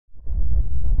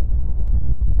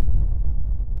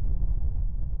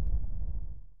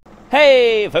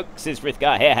Hey folks, it's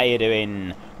Frithgar here, how you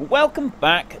doing? Welcome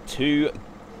back to,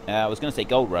 I was going to say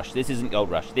Gold Rush, this isn't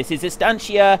Gold Rush, this is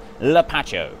Estancia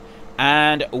Lapacho.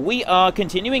 And we are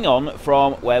continuing on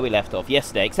from where we left off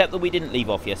yesterday, except that we didn't leave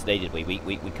off yesterday, did we?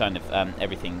 We kind of,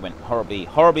 everything went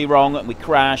horribly wrong, and we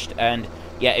crashed, and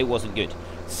yeah, it wasn't good.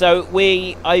 So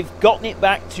I've gotten it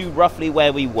back to roughly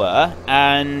where we were,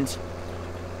 and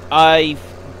I've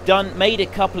made a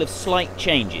couple of slight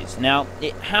changes. Now,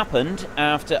 it happened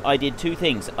after I did two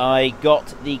things. I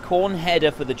got the corn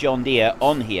header for the John Deere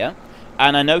on here,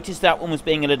 and I noticed that one was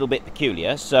being a little bit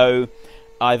peculiar, so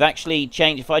I've actually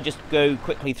changed. If I just go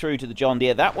quickly through to the John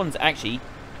Deere, that one's actually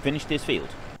finished this field.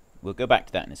 We'll go back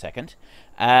to that in a second.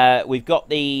 We've got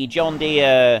the John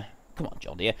Deere. Come on,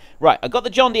 John Deere. Right, I've got the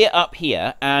John Deere up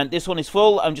here, and this one is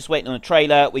full. I'm just waiting on a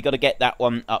trailer. We've got to get that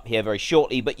one up here very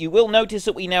shortly. But you will notice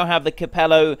that we now have the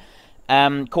Capello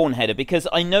corn header, because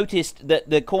I noticed that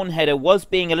the corn header was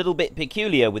being a little bit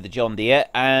peculiar with the John Deere,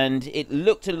 and it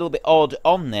looked a little bit odd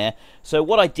on there. So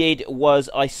what I did was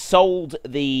I sold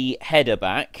the header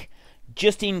back,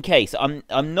 just in case. I'm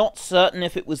not certain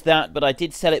if it was that, but I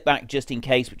did sell it back just in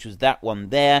case, which was that one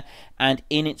there. And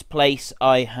in its place,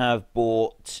 I have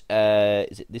bought,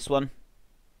 is it this one?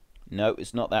 No,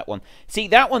 it's not that one. See,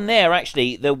 that one there,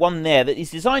 actually, the one there that is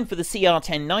designed for the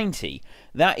CR1090,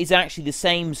 that is actually the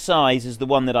same size as the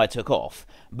one that I took off.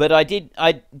 But I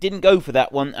didn't go for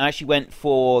that one. I actually went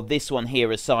for this one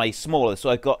here, a size smaller. So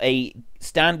I've got a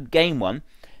standard game one,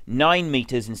 9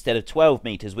 meters instead of 12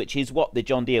 meters, which is what the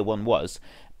John Deere one was.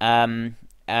 And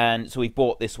so we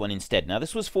bought this one instead. Now,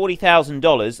 this was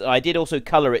 $40,000. I did also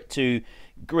color it to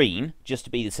green, just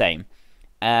to be the same.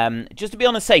 Just to be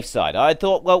on the safe side. I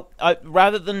thought, well,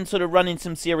 rather than sort of running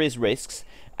some serious risks,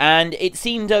 and it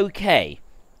seemed okay.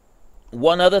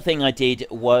 One other thing I did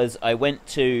was I went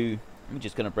to, I'm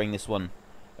just going to bring this one.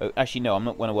 Oh, actually, no, I'm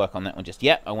not going to work on that one just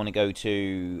yet. I want to go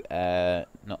to,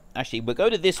 actually, we'll go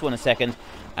to this one a second,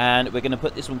 and we're going to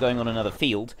put this one going on another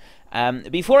field.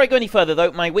 Before I go any further,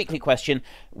 though, my weekly question,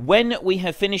 when we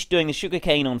have finished doing the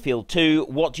sugarcane on field 2,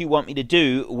 what do you want me to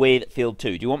do with field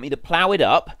 2? Do you want me to plough it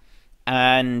up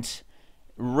and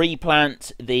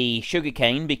replant the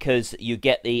sugarcane because you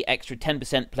get the extra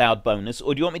 10% ploughed bonus,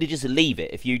 or do you want me to just leave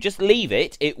it? If you just leave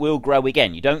it, it will grow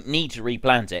again. You don't need to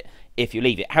replant it if you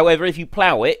leave it. However, if you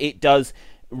plough it, it does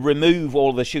remove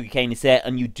all the sugarcane that's there,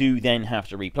 and you do then have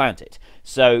to replant it.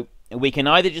 So we can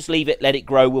either just leave it, let it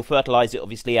grow, we'll fertilise it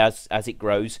obviously as it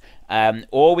grows,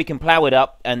 or we can plough it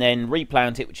up and then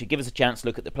replant it, which would give us a chance to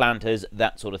look at the planters,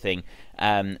 that sort of thing.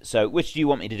 So which do you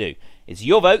want me to do? It's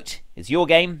your vote, it's your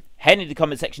game. Head into the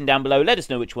comment section down below, let us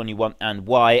know which one you want and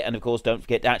why, and of course don't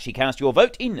forget to actually cast your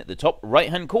vote in at the top right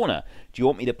hand corner. Do you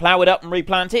want me to plough it up and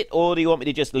replant it, or do you want me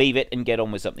to just leave it and get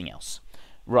on with something else?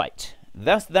 Right.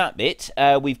 That's that bit.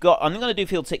 We've got, I'm not going to do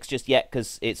field 6 just yet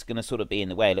because it's going to sort of be in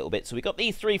the way a little bit. So we've got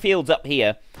these 3 fields up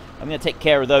here. I'm going to take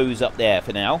care of those up there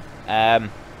for now.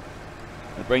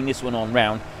 We'll bring this one on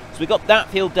round. So we've got that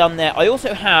field done there. I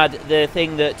also had the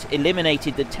thing that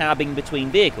eliminated the tabbing between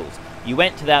vehicles. You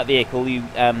went to that vehicle, you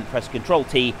press Control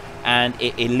T, and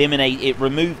it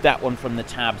removed that one from the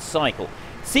tab cycle.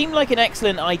 Seemed like an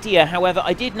excellent idea. However,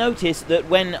 I did notice that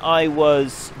when I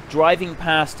was driving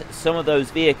past some of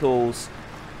those vehicles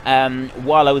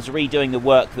while I was redoing the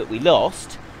work that we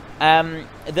lost,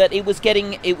 that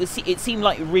it seemed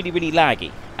like really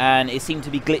laggy, and it seemed to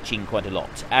be glitching quite a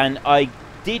lot. And I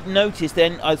did notice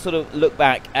then, I sort of looked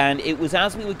back, and it was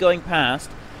as we were going past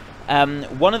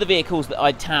one of the vehicles that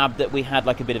I tabbed that we had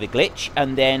like a bit of a glitch,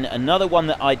 and then another one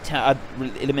that I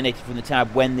eliminated from the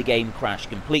tab when the game crashed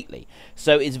completely.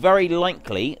 So it's very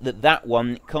likely that that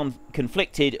one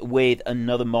conflicted with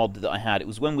another mod that I had. It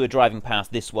was when we were driving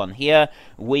past this one here.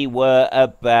 We were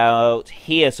about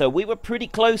here, so we were pretty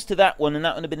close to that one, and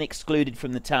that would have been excluded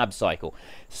from the tab cycle.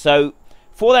 So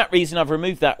for that reason, I've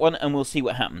removed that one, and we'll see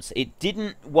what happens. It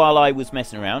didn't while I was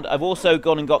messing around. I've also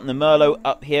gone and gotten the Merlot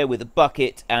up here with a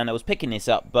bucket, and I was picking this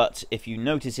up, but if you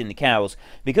notice in the cows,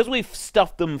 because we've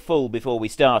stuffed them full before we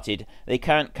started, they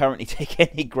can't currently take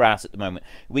any grass at the moment.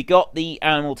 We got the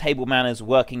animal table manners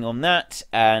working on that,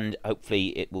 and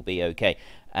hopefully it will be okay.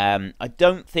 I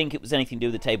don't think it was anything to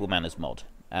do with the table manners mod.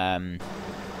 I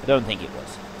don't think it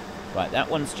was. Right,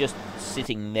 that one's just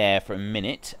sitting there for a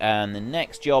minute, and the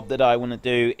next job that I want to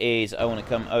do is I want to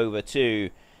come over to,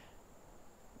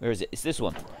 where is it? It's this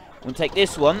one. I'm going to take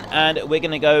this one, and we're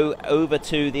going to go over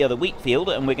to the other wheat field,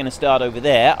 and we're going to start over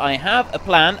there. I have a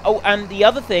plan. Oh, and the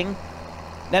other thing,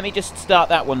 let me just start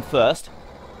that one first.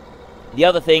 The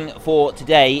other thing for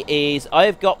today is I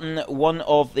have gotten one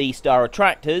of the Star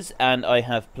tractors, and I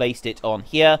have placed it on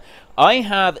here. I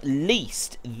have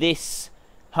leased this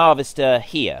harvester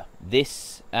here,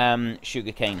 this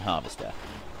sugarcane harvester,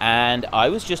 and I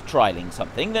was just trialing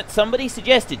something that somebody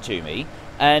suggested to me,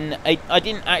 and I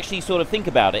didn't actually sort of think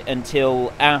about it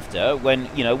until after, when,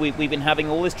 you know, we've been having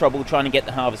all this trouble trying to get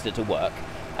the harvester to work,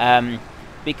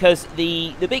 because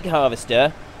the big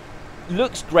harvester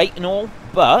looks great and all,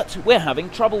 but we're having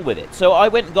trouble with it. So I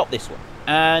went and got this one,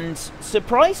 and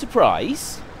surprise,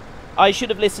 surprise, I should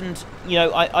have listened. You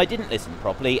know, I didn't listen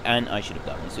properly, and I should have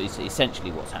done this. It's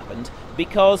essentially what's happened,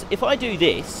 because if I do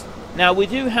this, now we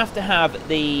do have to have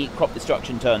the crop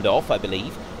destruction turned off, I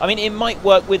believe. I mean, it might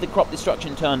work with the crop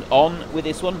destruction turned on with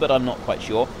this one, but I'm not quite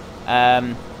sure.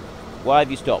 Why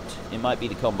have you stopped? It might be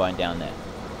the combine down there.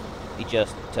 He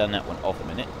just turned that one off a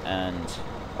minute, and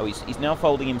oh, he's now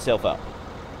folding himself up.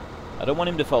 I don't want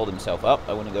him to fold himself up.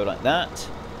 I want to go like that,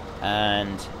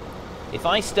 and if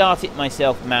I start it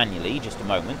myself manually, just a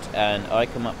moment, and I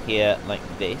come up here like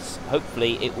this,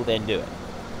 hopefully it will then do it.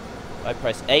 If I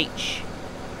press H,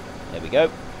 there we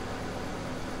go,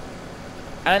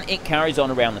 and it carries on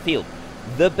around the field.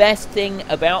 The best thing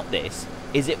about this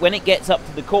is that when it gets up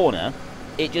to the corner,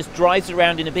 it just drives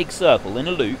around in a big circle, in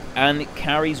a loop, and it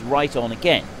carries right on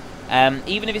again.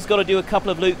 Even if it's got to do a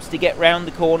couple of loops to get round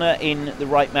the corner in the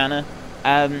right manner.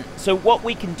 So what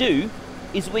we can do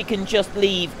is we can just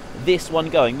leave this one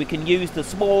going. We can use the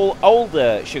small,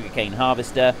 older sugarcane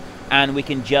harvester, and we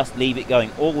can just leave it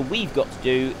going. All we've got to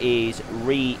do is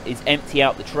empty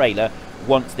out the trailer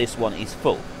once this one is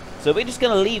full. So we're just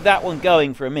going to leave that one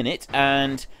going for a minute,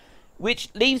 and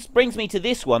which brings me to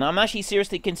this one. I'm actually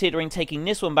seriously considering taking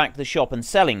this one back to the shop and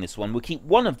selling this one. We'll keep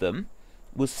one of them,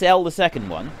 we'll sell the second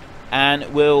one,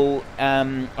 and we'll, I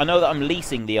know that I'm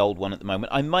leasing the old one at the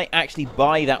moment. I might actually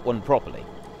buy that one properly.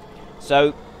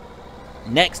 So,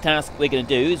 next task we're going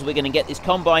to do is we're going to get this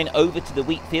combine over to the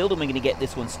wheat field, and we're going to get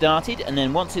this one started, and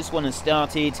then once this one is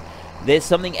started, there's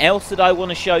something else that I want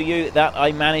to show you that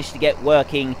I managed to get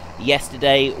working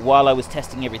yesterday while I was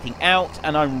testing everything out,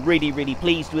 and I'm really, really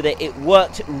pleased with it. It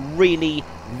worked really,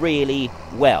 really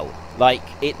well. Like,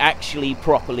 it actually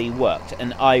properly worked,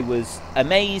 and I was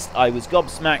amazed, I was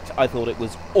gobsmacked, I thought it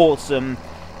was awesome,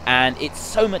 and it's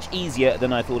so much easier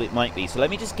than I thought it might be. So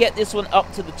let me just get this one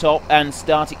up to the top and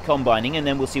start it combining, and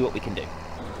then we'll see what we can do.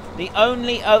 The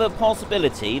only other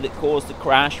possibility that caused the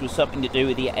crash was something to do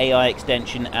with the AI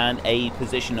extension and a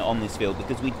position on this field,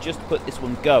 because we just put this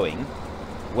one going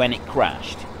when it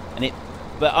crashed.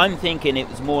 But I'm thinking it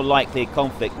was more likely a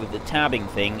conflict with the tabbing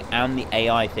thing and the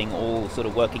AI thing all sort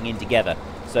of working in together.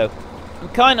 So I'm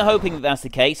kind of hoping that that's the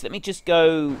case. Let me just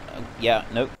go... yeah,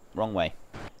 nope, wrong way.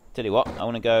 Tell you what, I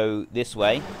want to go this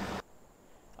way.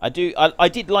 I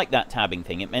did like that tabbing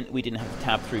thing. It meant we didn't have to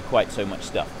tab through quite so much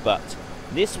stuff. But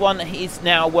this one is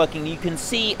now working. You can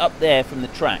see up there from the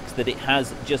tracks that it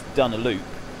has just done a loop.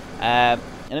 And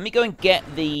let me go and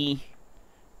get the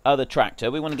other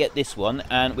tractor. We want to get this one,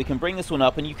 and we can bring this one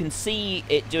up, and you can see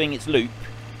it doing its loop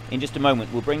in just a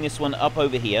moment. We'll bring this one up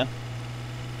over here,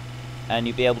 and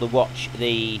you'll be able to watch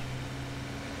the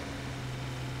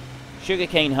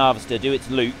sugarcane harvester do its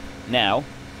loop now.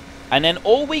 And then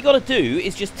all we got to do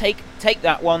is just take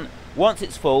that one once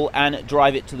it's full and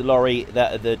drive it to the lorry,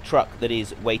 the truck that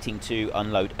is waiting to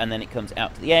unload, and then it comes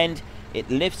out to the end, it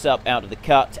lifts up out of the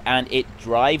cut, and it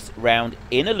drives round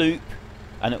in a loop,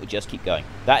 and it will just keep going.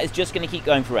 That is just going to keep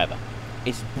going forever.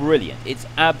 It's brilliant. It's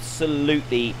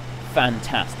absolutely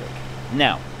fantastic.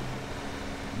 Now,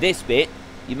 this bit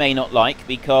you may not like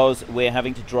because we're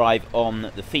having to drive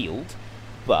on the field,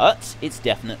 but it's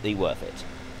definitely worth it.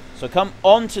 So come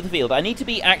onto the field. I need to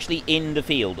be actually in the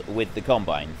field with the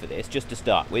combine for this, just to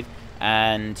start with.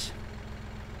 And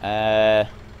actually,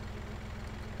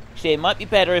 it might be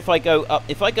better if I go up.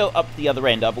 If I go up the other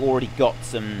end, I've already got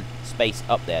some space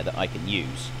up there that I can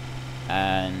use.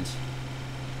 And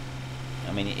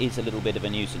I mean, it is a little bit of a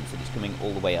nuisance that it's coming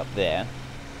all the way up there.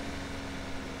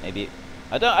 Maybe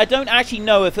I don't actually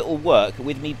know if it will work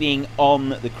with me being on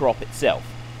the crop itself.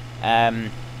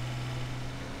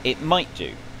 It might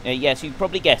do. Yes, you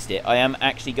probably guessed it. I am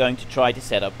actually going to try to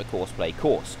set up a courseplay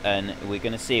course, and we're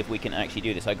going to see if we can actually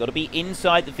do this. I've got to be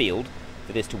inside the field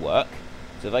for this to work.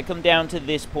 So if I come down to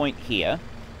this point here,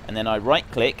 and then I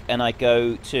right-click, and I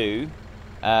go to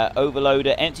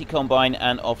overloader, empty combine,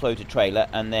 and offloader trailer,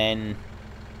 and then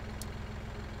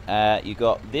you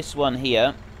got this one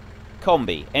here,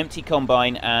 combi, empty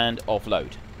combine, and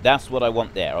offload. That's what I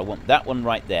want there. I want that one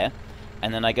right there.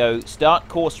 And then I go start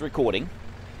course recording,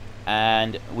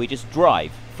 and we just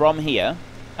drive from here,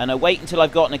 and I wait until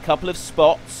I've gotten a couple of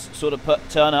spots, sort of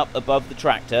turn up above the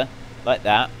tractor like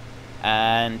that,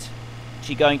 and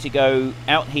actually going to go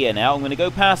out here now. I'm going to go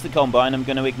past the combine. I'm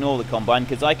going to ignore the combine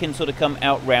because I can sort of come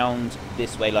out round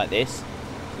this way like this.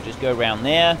 We'll just go around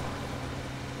there.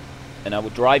 And I will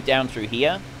drive down through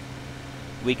here.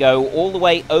 We go all the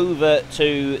way over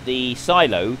to the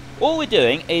silo. All we're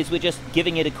doing is we're just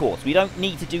giving it a course. We don't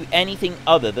need to do anything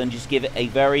other than just give it a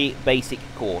very basic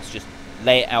course. Just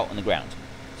lay it out on the ground.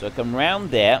 So I come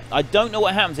round there. I don't know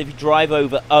what happens if you drive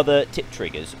over other tip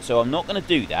triggers. So I'm not going to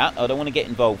do that. I don't want to get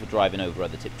involved with driving over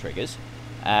other tip triggers.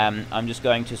 I'm just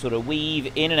going to sort of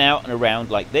weave in and out and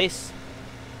around like this.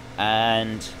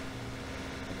 And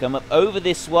come up over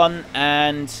this one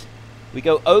and we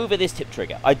go over this tip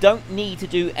trigger. I don't need to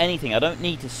do anything. I don't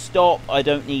need to stop. I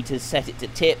don't need to set it to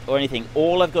tip or anything.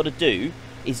 All I've got to do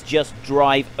is just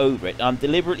drive over it. I'm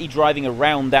deliberately driving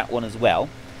around that one as well.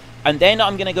 And then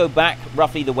I'm going to go back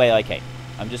roughly the way I came.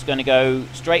 I'm just going to go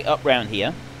straight up round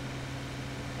here.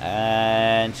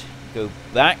 And go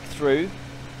back through.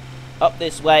 Up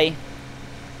this way.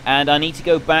 And I need to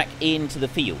go back into the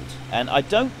field. And I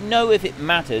don't know if it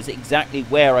matters exactly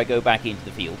where I go back into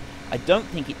the field. I don't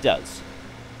think it does.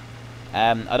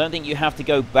 I don't think you have to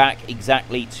go back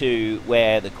exactly to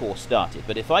where the course started.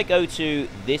 But if I go to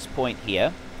this point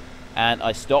here, and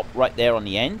I stop right there on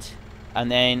the end, and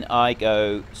then I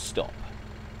go stop.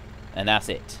 And that's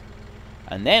it.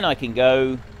 And then I can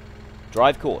go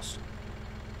drive course.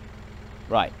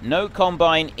 Right, no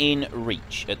combine in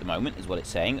reach at the moment is what it's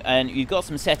saying. And you've got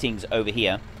some settings over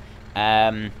here.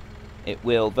 It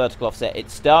will vertical offset. It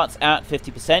starts at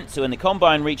 50%, so when the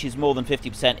combine reaches more than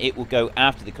 50%, it will go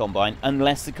after the combine,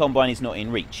 unless the combine is not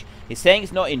in reach. It's saying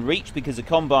it's not in reach because the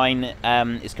combine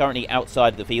is currently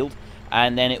outside of the field,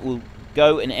 and then it will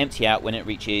go and empty out when it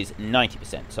reaches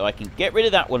 90%. So I can get rid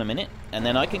of that one a minute, and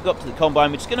then I can go up to the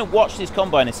combine. We're just going to watch this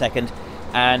combine a second,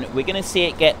 and we're going to see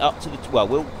it get up to the...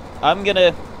 Well, I'm going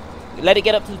to let it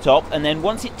get up to the top, and then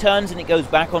once it turns and it goes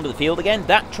back onto the field again,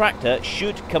 that tractor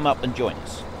should come up and join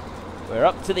us. We're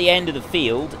up to the end of the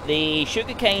field. The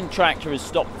sugarcane tractor has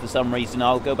stopped for some reason.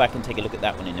 I'll go back and take a look at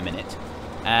that one in a minute.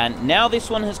 And now this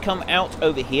one has come out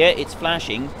over here. It's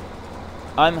flashing.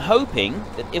 I'm hoping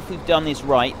that if we've done this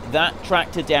right, that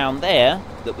tractor down there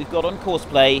that we've got on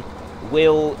courseplay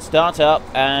will start up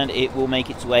and it will make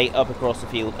its way up across the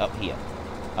field up here.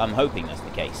 I'm hoping that's the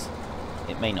case.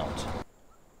 It may not.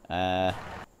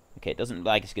 Okay, it doesn't look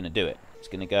like it's going to do it. It's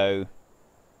going to go...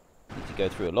 Need to go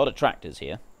through a lot of tractors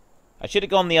here. I should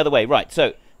have gone the other way. Right,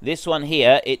 so this one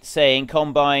here, it's saying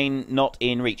combine not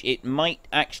in reach. It might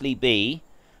actually be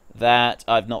that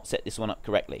I've not set this one up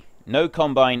correctly. No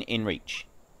combine in reach.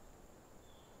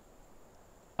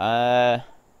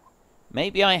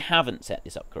 Maybe I haven't set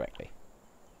this up correctly.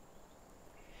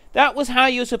 That was how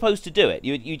you're supposed to do it.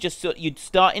 You'd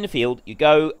start in the field, you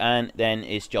go, and then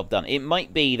it's job done. It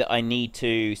might be that I need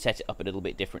to set it up a little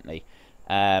bit differently.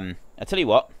 I'll tell you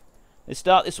what. Let's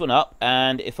start this one up,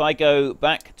 and if I go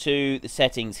back to the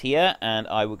settings here, and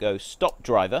I will go stop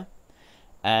driver,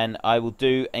 and I will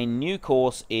do a new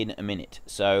course in a minute.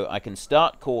 So I can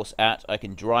start course at, I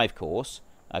can drive course.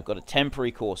 I've got a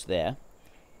temporary course there.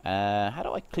 How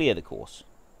do I clear the course?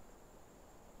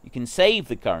 You can save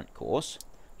the current course.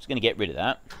 I'm just going to get rid of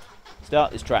that.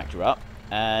 Start this tractor up,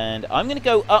 and I'm going to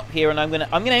go up here, and I'm going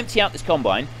to empty out this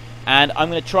combine, and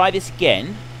I'm going to try this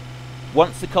again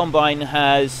once the combine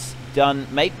has done.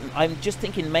 Maybe I'm just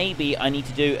thinking maybe I need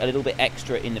to do a little bit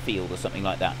extra in the field or something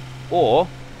like that. Or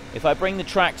if I bring the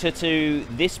tractor to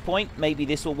this point, maybe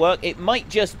this will work. It might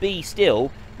just be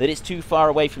still that it's too far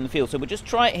away from the field. So we'll just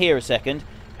try it here a second,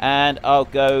 and I'll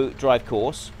go drive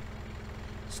course.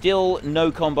 Still no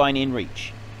combine in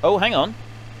reach. Oh, hang on.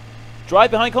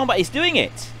 Drive behind combine. It's doing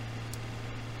it.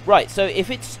 Right, so if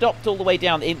it's stopped all the way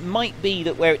down, it might be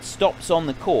that where it stops on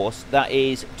the course, that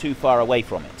is too far away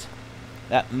from it.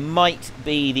 That might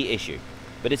be the issue.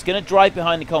 But it's going to drive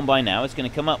behind the combine now. It's going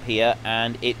to come up here,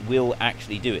 and it will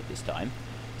actually do it this time.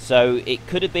 So it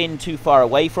could have been too far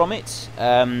away from it,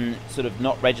 sort of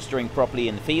not registering properly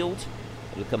in the field.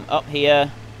 It'll come up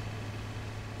here,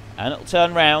 and it'll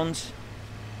turn round,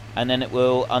 and then it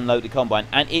will unload the combine.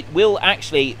 And it will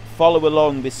actually follow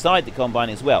along beside the combine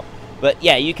as well. But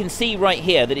yeah, you can see right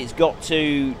here that it's got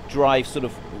to drive sort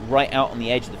of right out on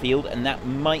the edge of the field, and that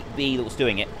might be what's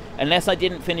doing it. Unless I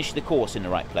didn't finish the course in the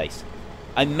right place.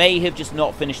 I may have just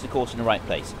not finished the course in the right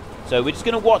place. So we're just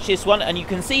going to watch this one, and you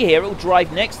can see here it will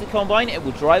drive next to the combine, it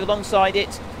will drive alongside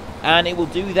it, and it will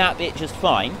do that bit just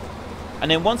fine. And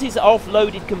then once it's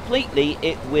offloaded completely,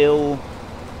 it will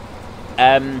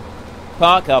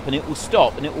park up, and it will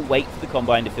stop, and it will wait for the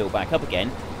combine to fill back up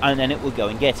again, and then it will go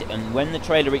and get it. And when the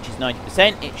trailer reaches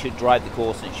 90%, it should drive the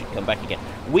course, and it should come back again.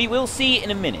 We will see in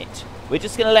a minute we're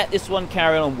just going to let this one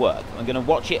carry on work. I'm going to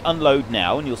watch it unload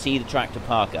now, and you'll see the tractor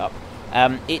park up.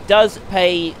 It does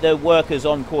pay the workers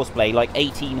on courseplay like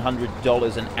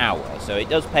 $1,800 an hour, so it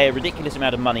does pay a ridiculous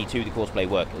amount of money to the courseplay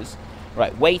workers.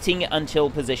 Right, waiting until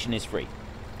position is free.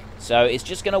 So it's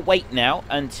just going to wait now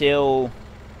until...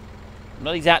 I'm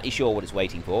not exactly sure what it's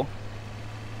waiting for.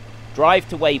 Drive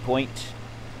to waypoint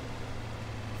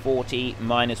 40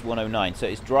 minus 109. So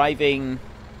it's driving,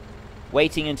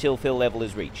 waiting until fill level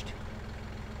is reached.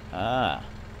 Ah.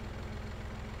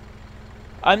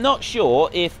 I'm not sure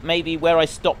if maybe where I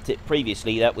stopped it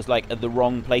previously, that was like the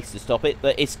wrong place to stop it,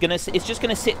 but it's just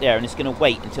gonna sit there and it's gonna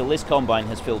wait until this combine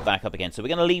has filled back up again. So we're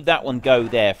gonna leave that one go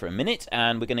there for a minute,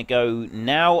 and we're gonna go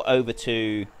now over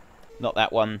to, not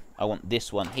that one, I want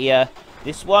this one here.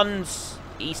 This one's,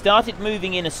 he started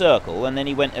moving in a circle and then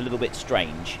he went a little bit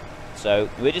strange. So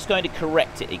we're just going to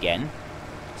correct it again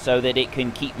so that it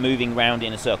can keep moving round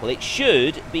in a circle. It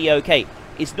should be okay.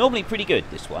 It's normally pretty good,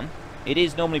 this one. It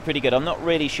is normally pretty good. I'm not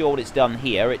really sure what it's done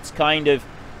here. It's kind of...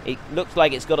 It looks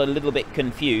like it's got a little bit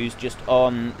confused just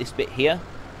on this bit here.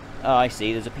 Oh, I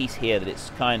see. There's a piece here that it's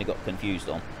kind of got confused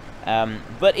on.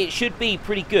 But it should be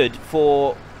pretty good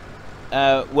for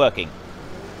working.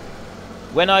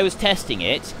 When I was testing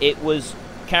it, it was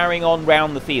carrying on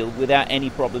round the field without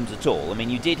any problems at all. I mean,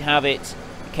 you did have it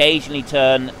occasionally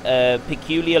turn a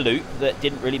peculiar loop that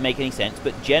didn't really make any sense,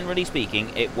 but generally speaking,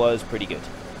 it was pretty good.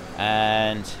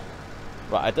 And...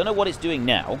 right, I don't know what it's doing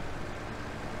now.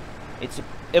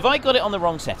 Have I got it on the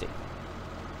wrong setting?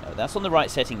 No, that's on the right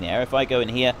setting there. If I go in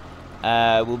here,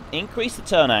 we'll increase the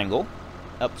turn angle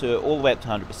up to all the way up to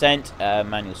 100%.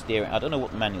 Manual steering. I don't know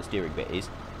what the manual steering bit is.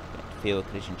 Field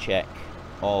collision check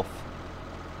off.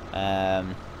 Okay,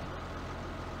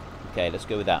 let's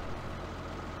go with that.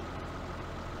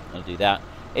 I'll do that.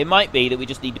 It might be that we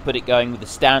just need to put it going with the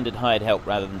standard hired help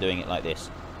rather than doing it like this.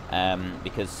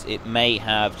 Because it may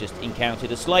have just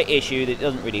encountered a slight issue that it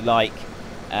doesn't really like,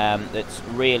 that's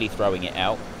really throwing it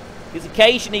out. Because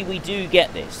occasionally we do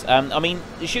get this. I mean,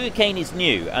 the sugarcane is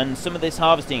new, and some of this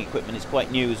harvesting equipment is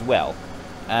quite new as well.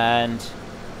 And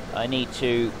I need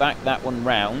to back that one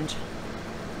round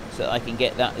so that I can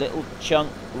get that little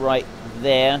chunk right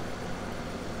there.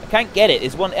 I can't get it.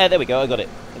 There's one... there we go, I got it.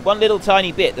 One little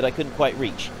tiny bit that I couldn't quite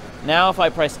reach. Now if I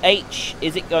press H,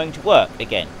 is it going to work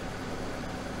again?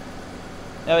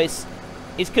 No, it's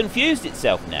confused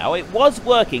itself now. It was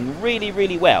working really,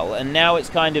 really well, and now it's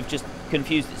kind of just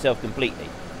confused itself completely.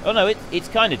 Oh no, it's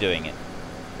kind of doing it.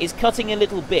 It's cutting a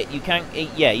little bit. You can,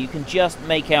 yeah, you can just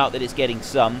make out that it's getting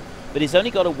some, but it's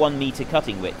only got a 1 meter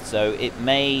cutting width, so it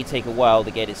may take a while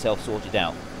to get itself sorted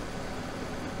out.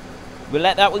 We'll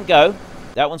let that one go.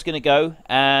 That one's going to go,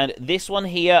 and this one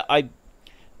here,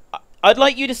 I'd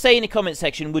like you to say in the comment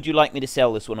section, would you like me to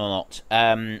sell this one or not?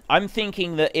 I'm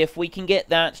thinking that if we can get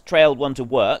that trailed one to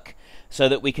work, so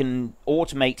that we can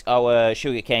automate our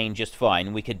sugarcane just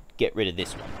fine, we could get rid of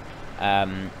this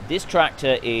one. This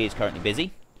tractor is currently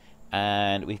busy,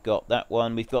 and we've got that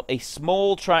one. We've got a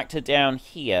small tractor down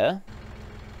here.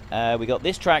 We got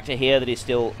this tractor here that is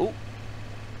still... ooh,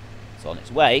 it's on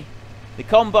its way. The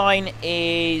combine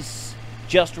is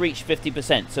just reached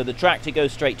 50%, so the tractor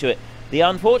goes straight to it. The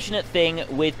unfortunate thing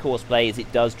with courseplay is it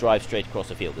does drive straight across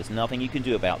the field. There's nothing you can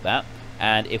do about that.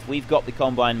 And if we've got the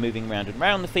combine moving around and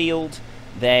around the field,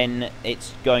 then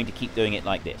it's going to keep doing it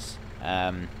like this.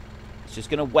 It's just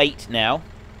going to wait now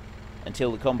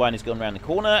until the combine has gone around the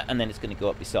corner, and then it's going to go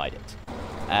up beside it.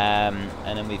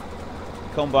 And then the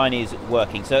combine is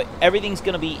working. So everything's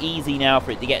going to be easy now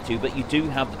for it to get to, but you do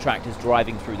have the tractors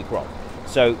driving through the crop.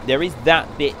 So there is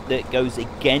that bit that goes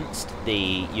against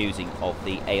the using of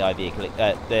the AI vehicle,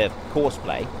 the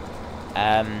courseplay.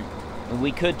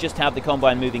 We could just have the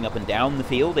combine moving up and down the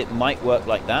field. It might work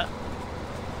like that.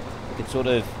 We could sort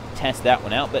of test that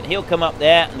one out. But he'll come up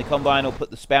there, and the combine will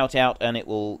put the spout out, and it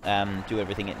will do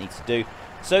everything it needs to do.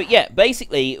 So yeah,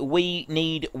 basically we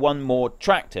need one more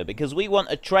tractor because we want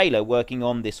a trailer working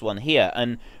on this one here.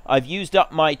 And I've used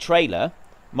up my trailer.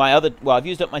 I've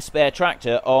used up my spare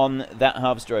tractor on that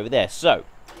harvester over there. So,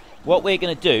 what we're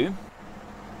going to do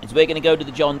is we're going to go to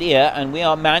the John Deere, and we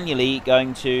are manually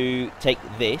going to take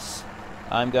this.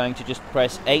 I'm going to just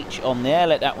press H on there,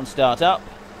 let that one start up.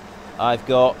 I've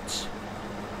got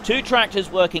 2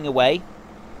 tractors working away.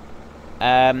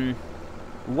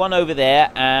 One over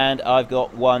there, and I've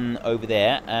got one over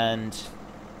there, and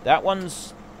that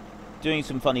one's doing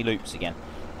some funny loops again.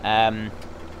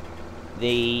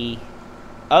 The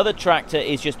other tractor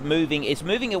is just moving. It's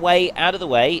moving away out of the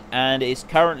way, and it's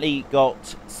currently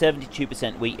got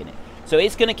 72% wheat in it. So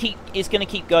it's going to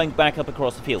keep going back up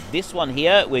across the field. This one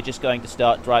here, we're just going to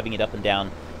start driving it up and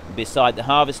down beside the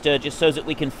harvester, just so that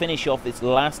we can finish off this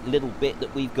last little bit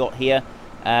that we've got here.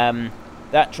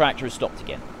 That tractor has stopped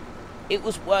again. It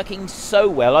was working so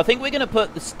well. I think we're going to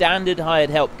put the standard hired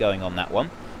help going on that one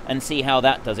and see how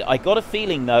that does it. I got a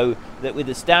feeling, though, that with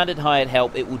the standard hired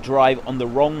help, it will drive on the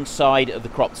wrong side of the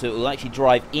crop. So it will actually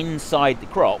drive inside the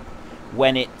crop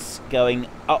when it's going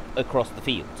up across the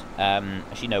field.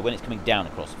 Actually, no, when it's coming down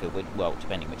across the field. Well,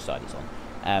 depending which side it's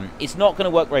on. It's not going to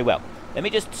work very well. Let me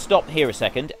just stop here a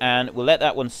second, and we'll let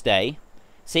that one stay.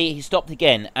 See, he stopped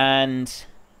again, and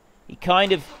he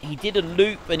did a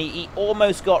loop, and he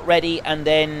almost got ready, and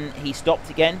then he stopped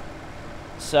again.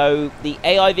 So the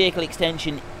AI vehicle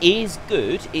extension is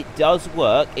good. It does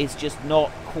work. It's just not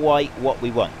quite what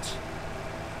we want.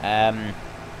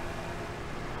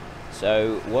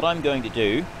 So what I'm going to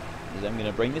do is I'm going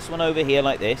to bring this one over here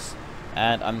like this,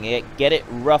 and I'm going to get it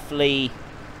roughly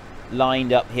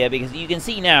lined up here, because you can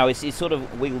see now it's sort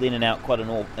of wiggled in and out quite an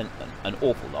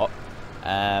awful lot.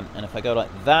 And if I go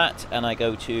like that and I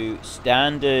go to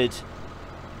standard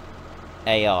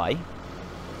AI,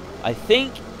 I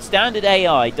think standard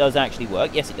AI does actually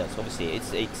work. Yes, it does. Obviously,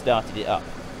 it started it up.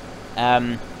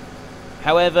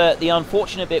 However, the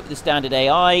unfortunate bit with the standard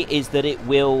AI is that it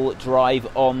will drive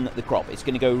on the crop. It's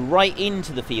going to go right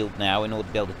into the field now in order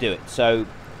to be able to do it. So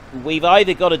we've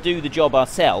either got to do the job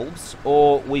ourselves,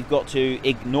 or we've got to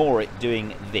ignore it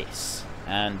doing this.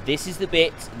 And this is the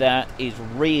bit that is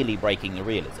really breaking the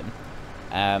realism.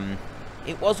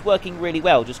 It was working really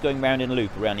well, just going round in a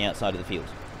loop around the outside of the field.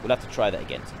 We'll have to try that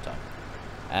again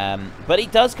sometime. But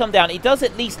it does come down. It does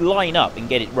at least line up and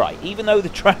get it right. Even though the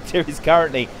tractor is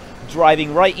currently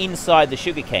driving right inside the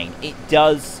sugarcane, it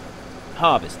does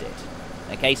harvest it.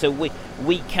 Okay, so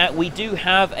we do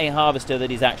have a harvester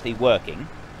that is actually working,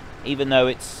 even though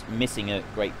it's missing a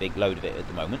great big load of it at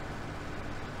the moment.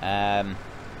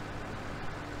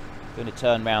 Going to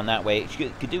turn around that way. It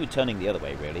could do with turning the other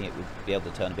way, really. It would be able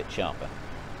to turn a bit sharper.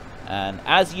 And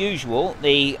as usual,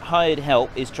 the hired help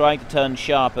is trying to turn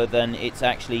sharper than it's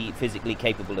actually physically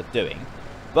capable of doing.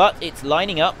 But it's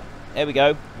lining up. There we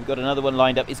go. We've got another one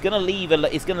lined up. It's going to leave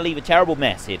a terrible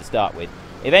mess here to start with.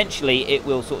 Eventually, it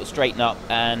will sort of straighten up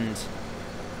and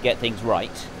get things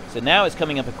right. So now it's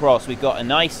coming up across. We've got a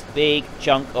nice big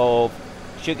chunk of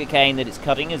sugarcane that it's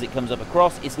cutting as it comes up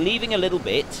across. It's leaving a little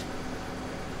bit,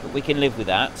 but we can live with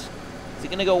that. Is it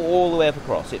going to go all the way up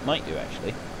across? It might do,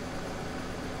 actually.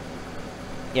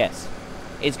 Yes.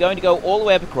 It's going to go all the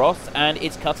way up across, and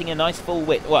it's cutting a nice full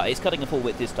width. Well, it's cutting a full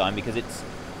width this time because it's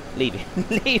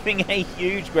leaving a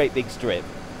huge, great big strip.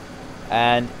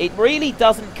 And it really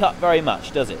doesn't cut very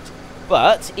much, does it?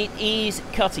 But it is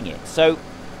cutting it. So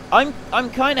I'm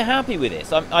kind of happy with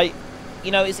this.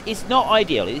 You know, it's not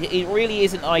ideal. It really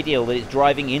isn't ideal that it's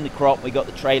driving in the crop. We got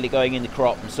the trailer going in the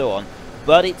crop and so on.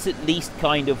 But it's at least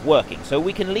kind of working. So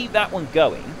we can leave that one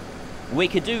going. We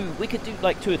could do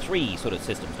like 2 or 3 sort of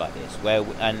systems like this,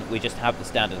 and we just have the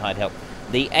standard hired help.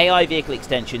 The AI vehicle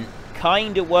extension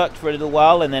kind of worked for a little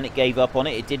while, and then it gave up on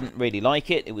it. It didn't really like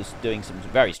it. It was doing some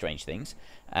very strange things.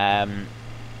 And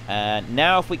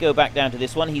now if we go back down to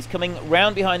this one, he's coming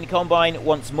round behind the combine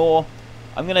once more.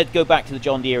 I'm going to go back to the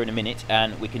John Deere in a minute,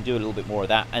 and we can do a little bit more of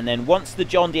that. And then once the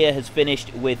John Deere has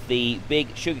finished with the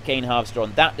big sugarcane harvester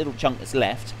on that little chunk that's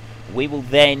left, we will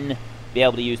then be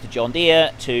able to use the John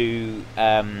Deere to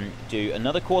do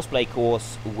another courseplay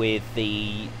course with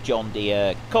the John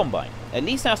Deere combine. At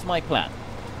least that's my plan.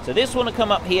 So this one will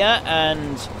come up here,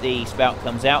 and the spout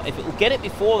comes out. If it will get it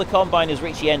before the combine has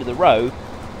reached the end of the row,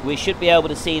 we should be able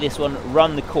to see this one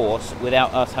run the course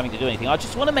without us having to do anything. I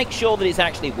just want to make sure that it's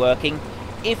actually working.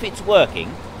 If it's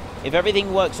working, if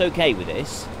everything works okay with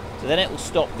this, so then it will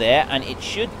stop there, and it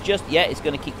should just, yeah, it's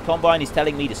going to keep, the combine is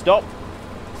telling me to stop.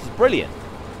 This is brilliant.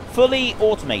 Fully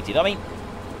automated. I mean,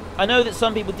 I know that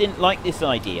some people didn't like this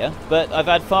idea, but I've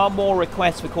had far more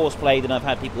requests for courseplay than I've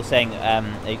had people saying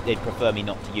they'd prefer me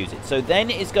not to use it. So then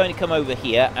it is going to come over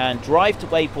here and drive to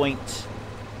waypoint.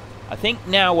 I think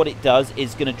now what it does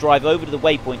is going to drive over to the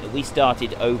waypoint that we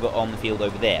started over on the field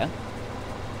over there.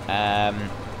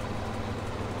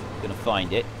 Going to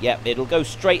find it. Yep, it'll go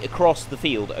straight across the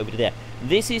field over to there.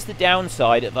 This is the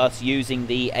downside of us using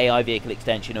the AI vehicle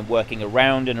extension and working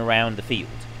around and around the field.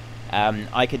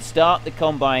 I could start the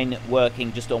combine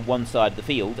working just on one side of the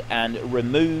field and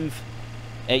remove,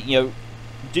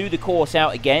 do the course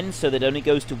out again so that it only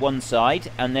goes to one side,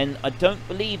 and then I don't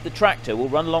believe the tractor will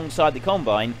run alongside the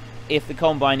combine if the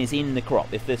combine is in the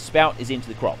crop, if the spout is into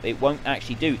the crop. It won't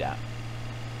actually do that.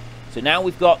 So now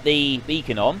we've got the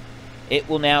beacon on. It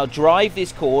will now drive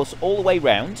this course all the way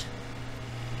round,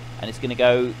 and it's going to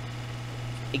go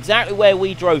exactly where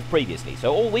we drove previously.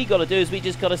 So all we got to do is we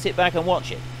just got to sit back and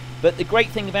watch it. But the great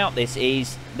thing about this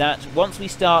is that once we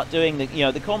start doing the,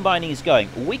 the combining is going,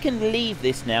 we can leave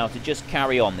this now to just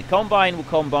carry on. The combine will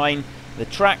combine, the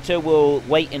tractor will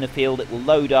wait in a field, it will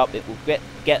load up, it will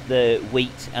get the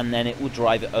wheat, and then it will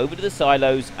drive it over to the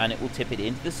silos, and it will tip it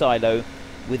into the silo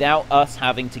without us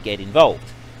having to get involved.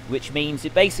 Which means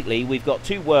that basically we've got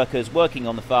 2 workers working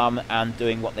on the farm and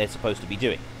doing what they're supposed to be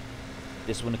doing.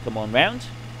 This one will come on round.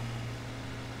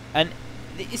 And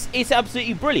it's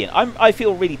absolutely brilliant. I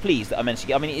feel really pleased that I managed to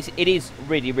get... I mean, it is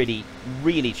really, really,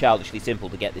 really childishly simple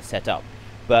to get this set up.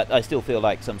 But I still feel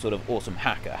like some sort of awesome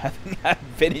hacker having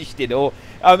finished it all.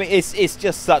 I mean, it's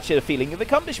just such a feeling of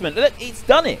accomplishment. Look, it's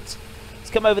done it. It's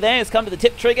come over there, it's come to the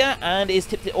tip trigger, and it's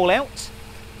tipped it all out.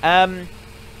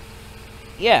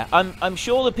 Yeah, I'm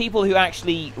sure the people who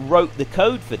actually wrote the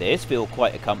code for this feel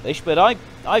quite accomplished, but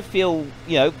I feel,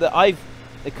 that I've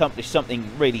accomplished something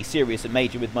really serious and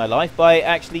major with my life by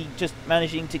actually just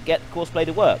managing to get courseplay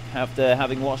to work after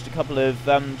having watched a couple of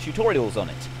tutorials on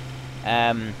it.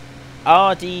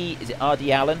 Is it RD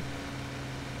Allen?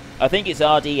 I think it's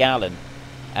RD Allen.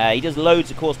 He does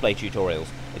loads of courseplay tutorials.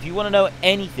 If you want to know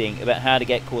anything about how to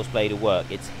get courseplay to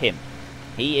work, it's him.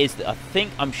 He is,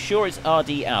 I'm sure it's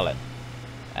RD Allen.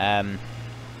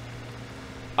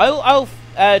 I'll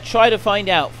try to find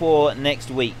out for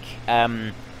next week,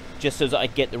 just so that I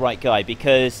get the right guy,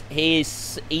 because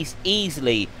he's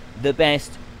easily the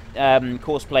best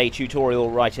courseplay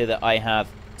tutorial writer that I have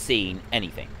seen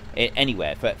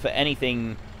anywhere for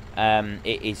anything.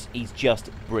 He's just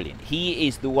brilliant. He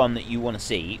is the one that you want to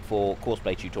see for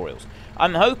courseplay tutorials.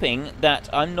 I'm hoping that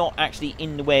I'm not actually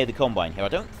in the way of the combine here. I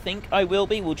don't think I will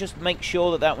be. We'll just make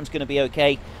sure that that one's going to be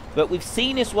okay. But we've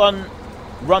seen this one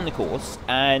run the course,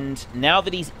 and now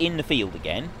that he's in the field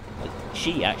again,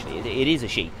 she actually, it is a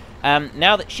she.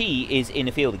 Now that she is in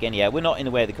the field again, yeah, we're not in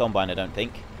the way of the combine, I don't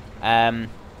think.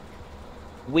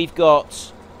 We've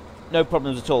got no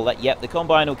problems at all. Yep, the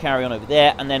combine will carry on over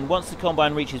there, and then once the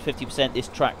combine reaches 50%, this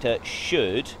tractor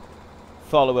should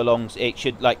follow along. It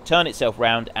should turn itself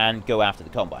round and go after the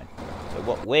combine. So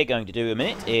what we're going to do in a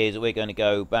minute is we're going to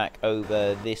go back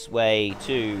over this way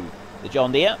to the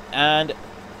John Deere, and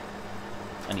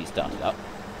I need to start it up.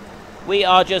 We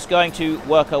are just going to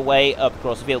work our way up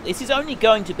across the field. This is only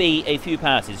going to be a few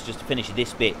passes just to finish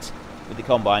this bit with the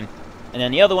combine. And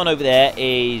then the other one over there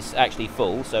is actually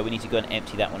full, so we need to go and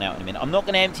empty that one out in a minute. I'm not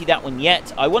going to empty that one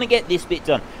yet. I want to get this bit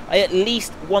done. I at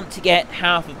least want to get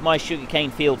half of my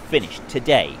sugarcane field finished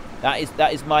today. That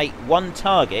is my one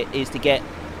target, is to get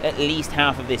at least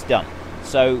half of this done.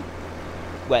 So,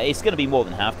 well, it's going to be more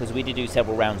than half, because we did do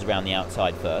several rounds around the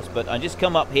outside first. But I just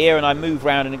come up here and I move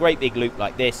around in a great big loop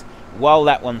like this, while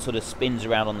that one sort of spins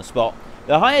around on the spot.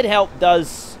 The hired help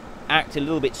does act a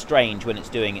little bit strange when it's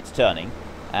doing its turning.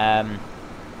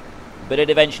 But it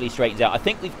eventually straightens out. I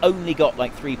think we've only got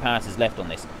 3 passes left on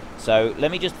this. So let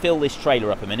me just fill this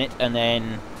trailer up a minute, and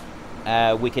then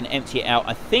we can empty it out.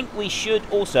 I think we should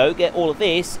also get all of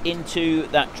this into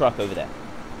that truck over there.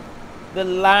 The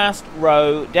last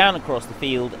row down across the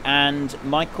field, and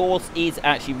my course is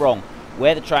actually wrong.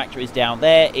 Where the tractor is down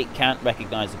there, it can't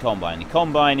recognise the combine. The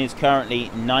combine is currently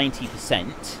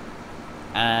 90%,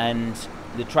 and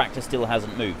the tractor still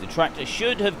hasn't moved. The tractor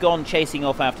should have gone chasing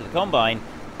off after the combine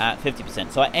at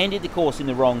 50%. So I ended the course in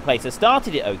the wrong place. I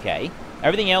started it okay.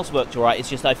 Everything else worked alright. It's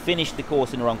just I finished the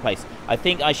course in the wrong place. I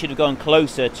think I should have gone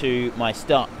closer to my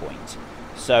start point.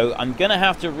 So I'm going to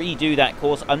have to redo that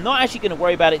course. I'm not actually going to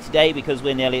worry about it today because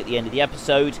we're nearly at the end of the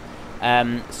episode.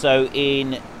 So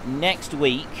in next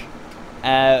week,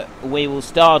 we will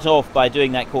start off by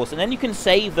doing that course. And then you can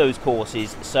save those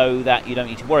courses so that you don't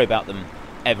need to worry about them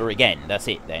ever again. That's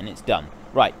it then. It's done.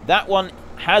 Right. That one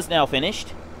has now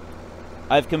finished.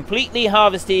 I've completely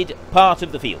harvested part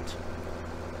of the field.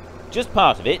 Just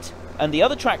part of it. And the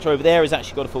other tractor over there has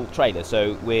actually got a full trailer,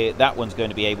 so that one's going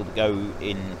to be able to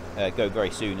go very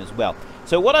soon as well.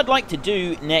 So what I'd like to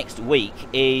do next week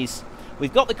is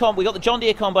we've got the John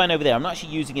Deere combine over there. I'm not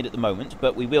actually using it at the moment,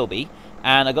 but we will be.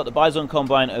 And I've got the Bizon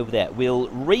combine over there. We'll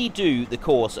redo the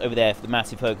course over there for the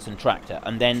massive Ferguson tractor,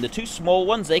 and then the 2 small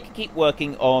ones, they can keep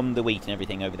working on the wheat and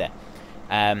everything over there.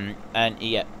 And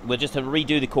yeah, we'll just have to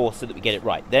redo the course so that we get it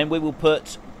right. Then we will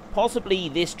put possibly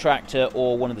this tractor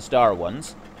or one of the Star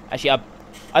ones. Actually,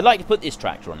 I'd like to put this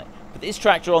tractor on it. Put this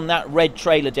tractor on that red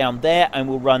trailer down there, and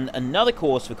we'll run another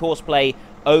course for courseplay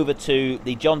over to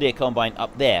the John Deere combine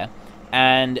up there.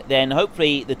 And then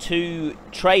hopefully the 2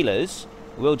 trailers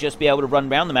will just be able to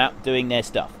run around the map doing their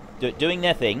stuff, doing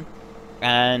their thing,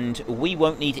 and we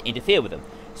won't need to interfere with them.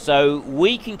 So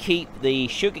we can keep the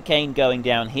sugarcane going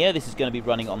down here. This is going to be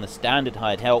running on the standard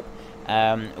hired help,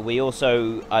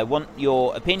 I want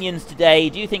your opinions today.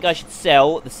 Do you think I should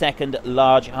sell the second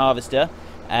large harvester?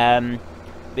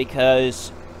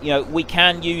 Because, you know, we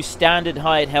can use standard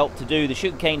hired help to do the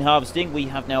sugarcane harvesting. We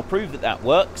have now proved that that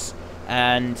works,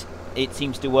 and it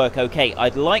seems to work okay.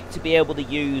 I'd like to be able to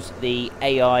use the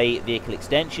AI vehicle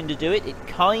extension to do it. It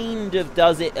kind of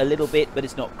does it a little bit, but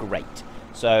it's not great.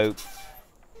 So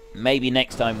maybe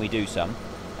next time we do some.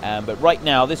 But right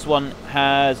now, this one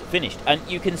has finished. And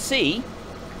you can see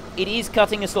it is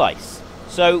cutting a slice.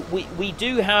 So we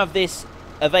do have this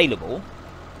available.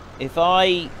 If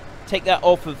I take that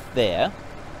off of there,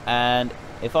 and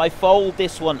if I fold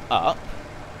this one up,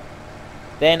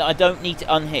 then I don't need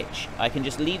to unhitch. I can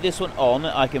just leave this one on,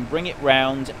 I can bring it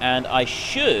round, and I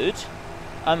should,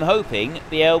 I'm hoping,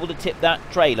 be able to tip that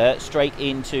trailer straight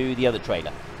into the other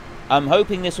trailer. I'm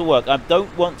hoping this will work. I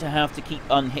don't want to have to keep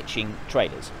unhitching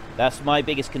trailers. That's my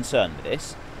biggest concern with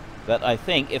this. But I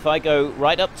think if I go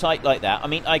right up tight like that, I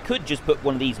mean, I could just put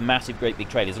one of these massive great big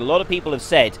trailers. A lot of people have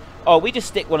said, oh, we just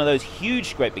stick one of those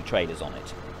huge great big trailers on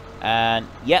it. And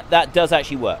yeah, that does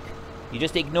actually work. You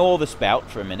just ignore the spout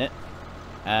for a minute.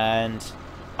 And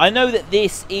I know that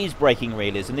this is breaking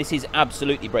realism. This is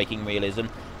absolutely breaking realism.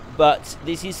 But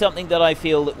this is something that I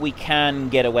feel that we can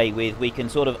get away with. We can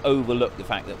sort of overlook the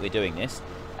fact that we're doing this.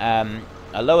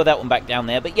 I'll lower that one back down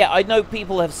there. But yeah, I know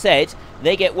people have said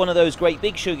they get one of those great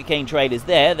big sugarcane trailers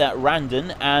there, that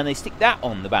Randon, and they stick that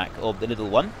on the back of the little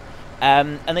one.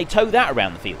 And they tow that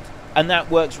around the field. And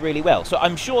that works really well. So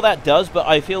I'm sure that does, but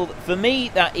I feel that for me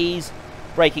that is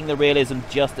breaking the realism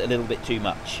just a little bit too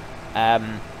much.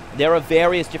 There are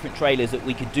various different trailers that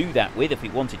we could do that with if we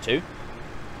wanted to,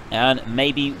 and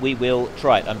maybe we will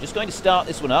try it. I'm just going to start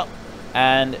this one up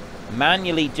and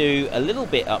manually do a little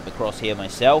bit up across here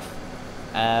myself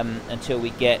until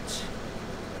we get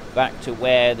back to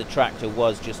where the tractor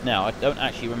was just now. I don't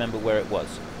actually remember where it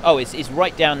was. Oh, it's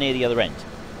right down near the other end.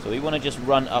 So we want to just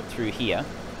run up through here.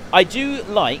 I do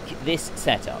like this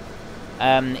setup.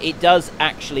 It does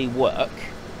actually work,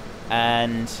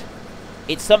 and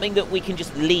it's something that we can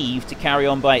just leave to carry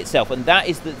on by itself. And that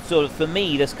is the sort of, for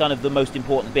me, that's kind of the most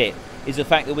important bit, is the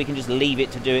fact that we can just leave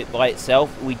it to do it by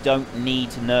itself. We don't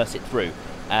need to nurse it through.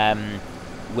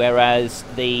 Whereas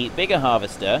the bigger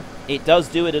harvester, it does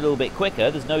do it a little bit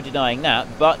quicker, there's no denying that,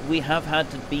 but we have had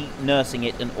to be nursing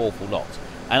it an awful lot.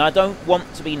 And I don't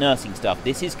want to be nursing stuff.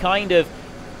 This is kind of,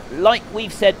 like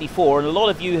we've said before, and a lot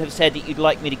of you have said that you'd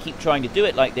like me to keep trying to do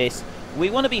it like this, we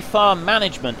want to be farm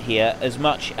management here as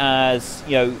much as,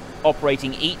 you know,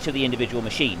 operating each of the individual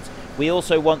machines. We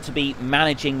also want to be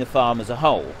managing the farm as a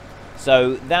whole.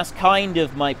 So that's kind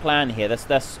of my plan here.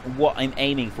 That's what I'm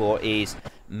aiming for, is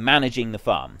managing the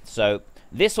farm. So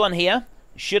this one here,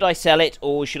 should I sell it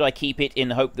or should I keep it in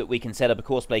the hope that we can set up a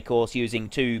courseplay course using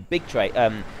two big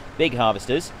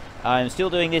harvesters? I'm still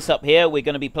doing this up here. We're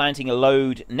going to be planting a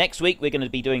load next week. We're going to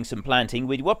be doing some planting.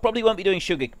 We probably won't be doing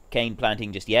sugarcane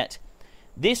planting just yet.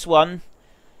 This one,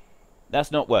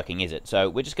 that's not working, is it? So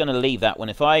we're just going to leave that one.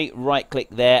 If I right-click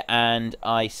there and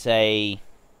I say,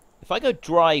 if I go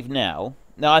drive now,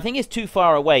 I think it's too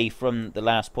far away from the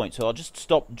last point, so I'll just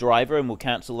stop driver and we'll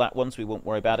cancel that one so we won't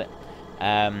worry about it.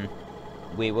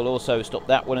 We will also stop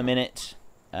that one a minute,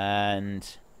 and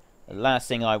the last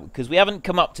thing because we haven't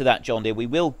come up to that John Deere. We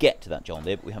will get to that John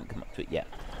Deere, but we haven't come up to it yet.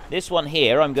 This one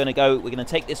here, we're going to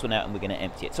take this one out and we're going to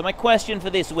empty it. So my question for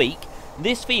this week,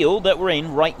 this field that we're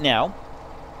in right now,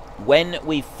 when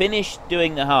we finish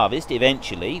doing the harvest,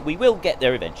 eventually, we will get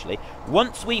there eventually,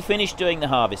 once we finish doing the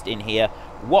harvest in here,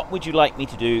 what would you like me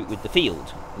to do with the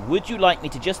field? Would you like me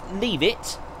to just leave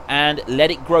it and let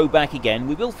it grow back again?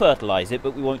 We will fertilize it,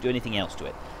 but we won't do anything else to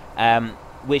it.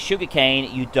 With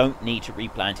sugarcane, you don't need to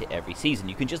replant it every season.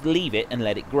 You can just leave it and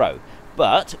let it grow.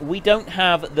 But we don't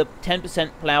have the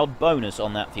 10% ploughed bonus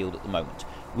on that field at the moment,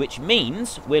 which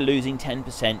means we're losing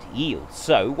 10% yield.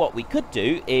 So what we could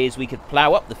do is we could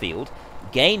plough up the field,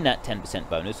 gain that 10%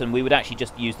 bonus, and we would actually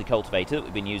just use the cultivator that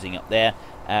we've been using up there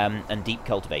and deep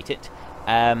cultivate it.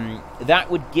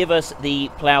 That would give us the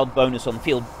ploughed bonus on the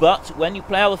field, but when you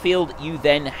plough the field, you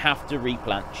then have to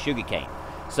replant sugarcane.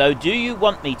 So do you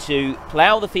want me to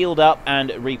plough the field up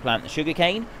and replant the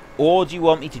sugarcane, or do you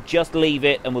want me to just leave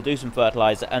it and we'll do some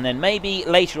fertilizer, and then maybe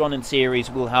later on in the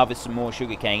series we'll harvest some more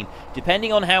sugarcane,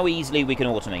 depending on how easily we can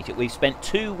automate it. We've spent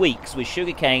 2 weeks with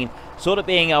sugarcane sort of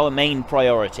being our main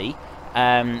priority,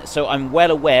 so I'm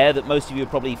well aware that most of you are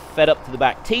probably fed up to the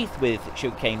back teeth with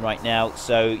sugarcane right now,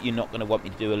 so you're not going to want me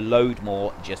to do a load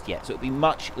more just yet. So it'll be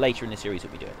much later in the series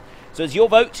that we do it. So it's your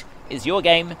vote. It's your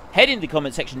game. Head into the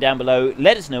comment section down below.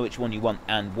 Let us know which one you want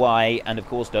and why. And of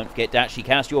course, don't forget to actually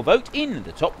cast your vote in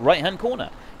the top right-hand corner.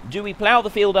 Do we plough the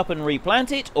field up and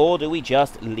replant it, or do we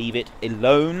just leave it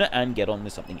alone and get on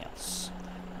with something else?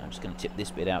 I'm just going to tip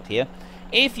this bit out here.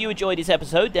 If you enjoyed this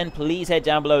episode, then please head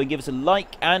down below and give us a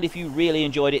like. And if you really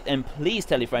enjoyed it, then please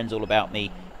tell your friends all about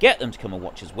me. Get them to come and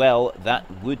watch as well. That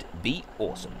would be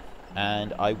awesome.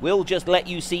 And I will just let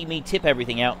you see me tip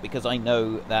everything out, because I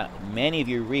know that many of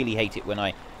you really hate it when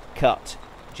I cut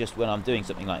just when I'm doing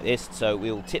something like this. So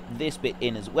we'll tip this bit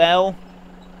in as well.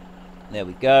 There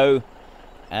we go.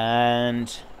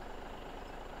 And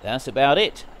that's about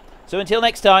it. So until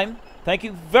next time, thank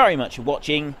you very much for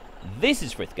watching. This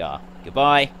is Frithgar.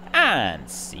 Goodbye, and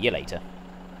see you later.